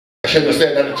shouldn't have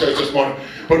said that in church this morning.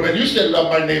 But when you said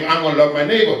love my neighbor, I'm going to love my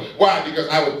neighbor. Why? Because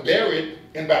I was buried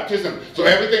in baptism. So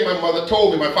everything my mother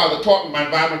told me, my father taught me, my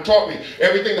environment taught me,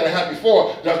 everything that I had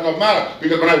before does not matter.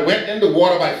 Because when I went in the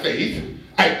water by faith,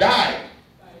 I died.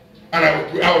 And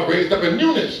I was raised up in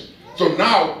newness. So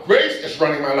now grace is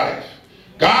running my life.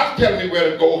 God's telling me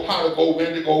where to go, how to go,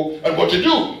 when to go, and what to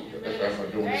do. That's why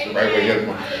I'm doing this the right way here.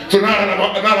 So now that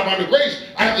I'm under grace,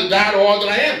 I have to die to all that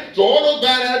I am. So all those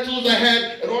bad attitudes I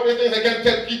had and all these things I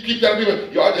can't keep telling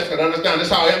people, y'all just gotta understand this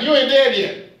how I am. You ain't dead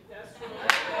yet.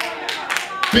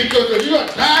 Because if you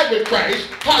have died with Christ,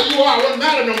 how you are won't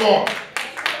matter no more.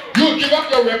 You'll give up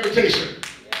your reputation.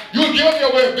 You'll give up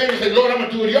your way of being and say, Lord, I'm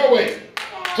going to do it your way.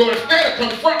 So instead of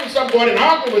confronting somebody and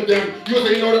arguing with them, you'll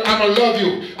say, you know what, I'm going to love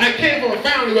you. I came from a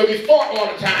family where we fought all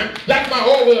the time. That's my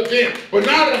whole way of being. But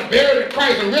now that I'm buried in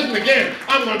Christ and risen again,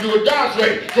 I'm going to do it God's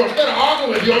way. So instead of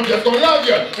arguing with you, I'm just going to love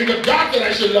you. Because God said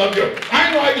I should love you.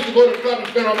 I know I used to go to the club and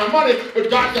spend all my money, but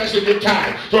God said I should get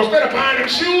tired. So instead of buying them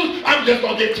shoes, I'm just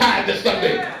going to get tired this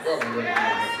Sunday.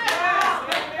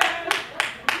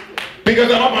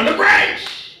 Because I'm under grace.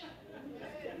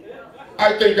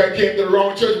 I think I came to the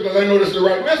wrong church because I know this is the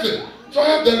right message. So I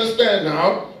have to understand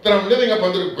now that I'm living up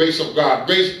under the grace of God.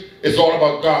 Grace is all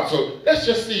about God. So let's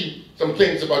just see some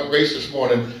things about grace this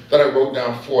morning that I wrote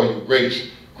down for you. Grace.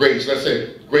 Grace. Let's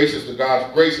say grace is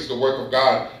the work of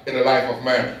God in the life of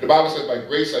man. The Bible says by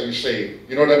grace are you saved.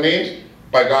 You know what that means?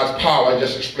 By God's power. I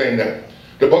just explained that.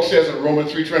 The book says in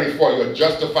Romans 3:24, you're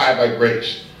justified by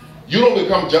grace. You don't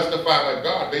become justified by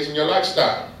God based on your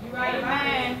lifestyle. Right,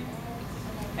 man.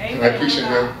 And I appreciate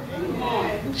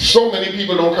that. So many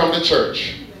people don't come to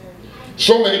church.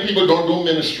 So many people don't do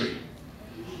ministry.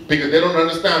 Because they don't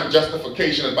understand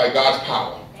justification is by God's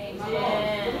power.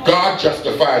 Amen. God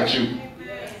justified you.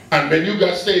 And when you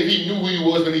got saved, he knew who you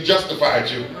was when he justified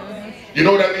you. You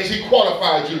know what that means? He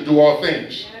qualified you to do all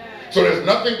things. So there's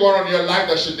nothing going on in your life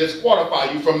that should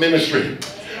disqualify you from ministry.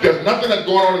 There's nothing that's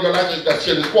going on in your life that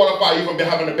should disqualify you from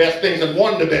having the best things and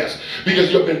wanting the best.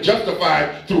 Because you've been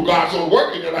justified through God's own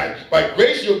work in your life. By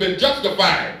grace, you've been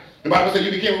justified. The Bible says you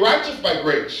became righteous by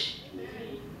grace.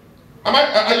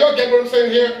 Are y'all getting what I'm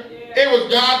saying here? It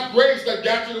was God's grace that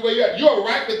got you the way you are. You're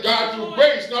right with God through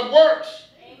grace, not works.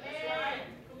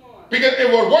 Because if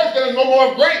it was works, then there's no more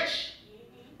of grace.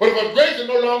 But if it's grace, it's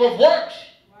no longer of works.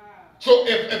 So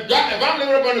if I'm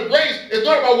living up under grace, it's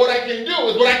not about what I can do,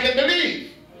 it's what I can believe.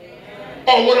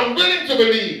 Or what I'm willing to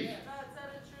believe.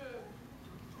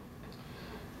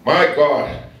 My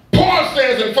God. Paul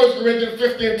says in 1 Corinthians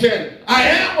 15:10, I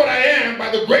am what I am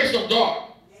by the grace of God.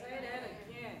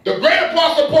 The great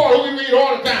apostle Paul, who we read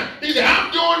all the time, he said,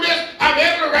 I'm doing this, I'm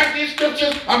able to write these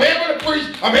scriptures, I'm able to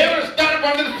preach, I'm able to stand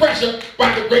up under the pressure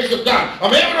by the grace of God.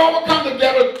 I'm able to overcome the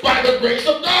devil by the grace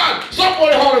of God.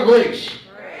 Somebody hold a grace.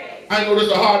 I know this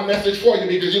is a hard message for you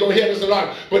because you don't hear this a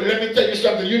lot. But let me tell you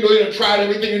something. You know you done tried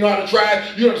everything you know how to try.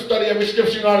 You done study every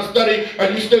scripture you know how to study.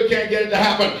 And you still can't get it to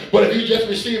happen. But if you just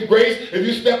receive grace, if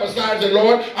you step aside and say,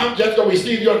 Lord, I'm just going to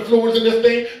receive your influence in this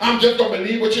thing. I'm just going to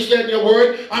believe what you said in your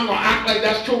word. I'm going to act like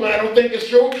that's true when I don't think it's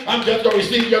true. I'm just going to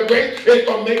receive your grace. It's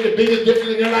going to make the biggest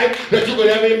difference in your life that you could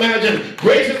ever imagine.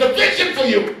 Grace is sufficient for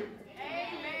you.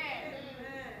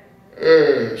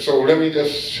 Amen. So let me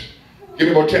just... Give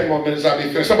me about 10 more minutes, I'll be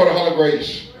finished. Somebody holler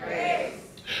grace. Grace.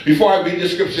 Before I read the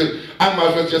scriptures, I might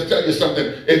as well just tell you something.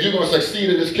 If you're going to succeed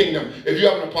in this kingdom, if you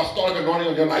have an apostolic anointing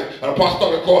on your life, an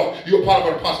apostolic call, you're part of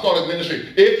an apostolic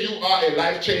ministry. If you are a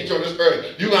life changer on this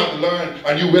earth, you're going to have to learn,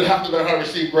 and you will have to learn how to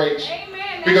receive grace.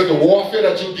 Amen. Because the warfare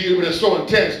that you deal with is so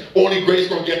intense, only grace is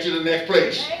going to get you to the next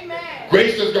place. Amen.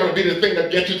 Grace is going to be the thing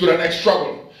that gets you to the next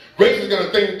struggle. Grace is going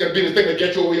to be the thing that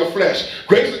gets you over your flesh.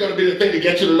 Grace is going to be the thing that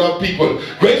gets you to love people.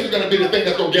 Grace is going to be the thing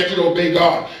that's going to get you to obey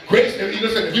God. Grace, and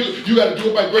listen, you got to do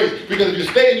it by grace. Because if you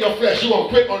stay in your flesh, you're going to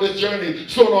quit on this journey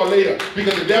sooner or later.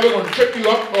 Because the devil going to trip you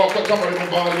up. Oh, somebody going to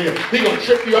bother me. He's going to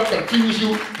trip you up, confuse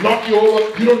you, knock you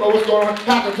over. You don't know what's going on.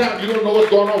 Half the time you don't know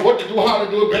what's going on, what to do, how to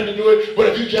do it, when to do it. But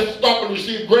if you just stop and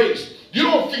receive grace, you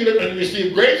don't feel it when you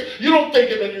receive grace. You don't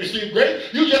think it when you receive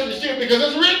grace. You just receive it because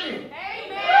it's written.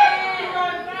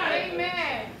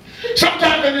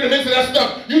 Sometimes in the midst of that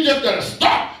stuff, you just got to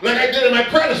stop, like I did in my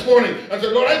prayer this morning, and say,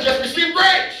 Lord, I just received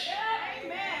grace.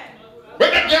 When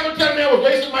the devil told me I was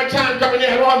wasting my time coming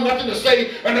here, I don't have nothing to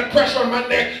say, and the pressure on my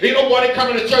neck, ain't nobody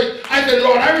coming to church, I said,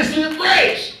 Lord, I received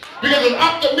grace. Because it's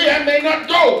up to me, I may not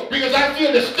go, because I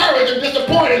feel discouraged and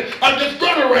disappointed. I'm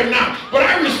disgruntled right now. But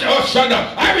I received, oh, shut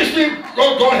up. I received,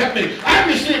 oh, God help me. I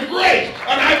received grace,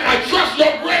 and I trust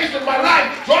your grace in my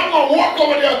life. So I'm going to walk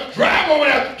over there, drive over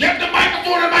there, get the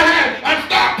microphone in my hand, and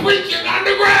start preaching on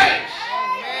the grace.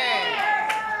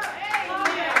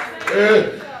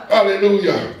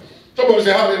 Hallelujah. Somebody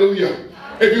say hallelujah.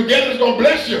 If you get it, it's going to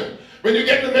bless you. When you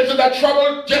get in the midst of that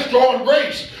trouble, just draw on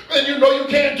grace. When you know you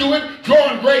can't do it, draw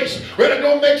on grace. When it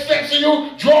don't make sense to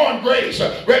you, draw on grace.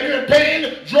 When you're in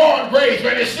pain, draw on grace.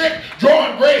 When you're sick,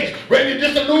 draw on grace. When you're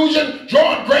disillusioned,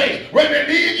 draw on grace. When they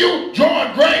leave you, draw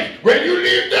on grace. When you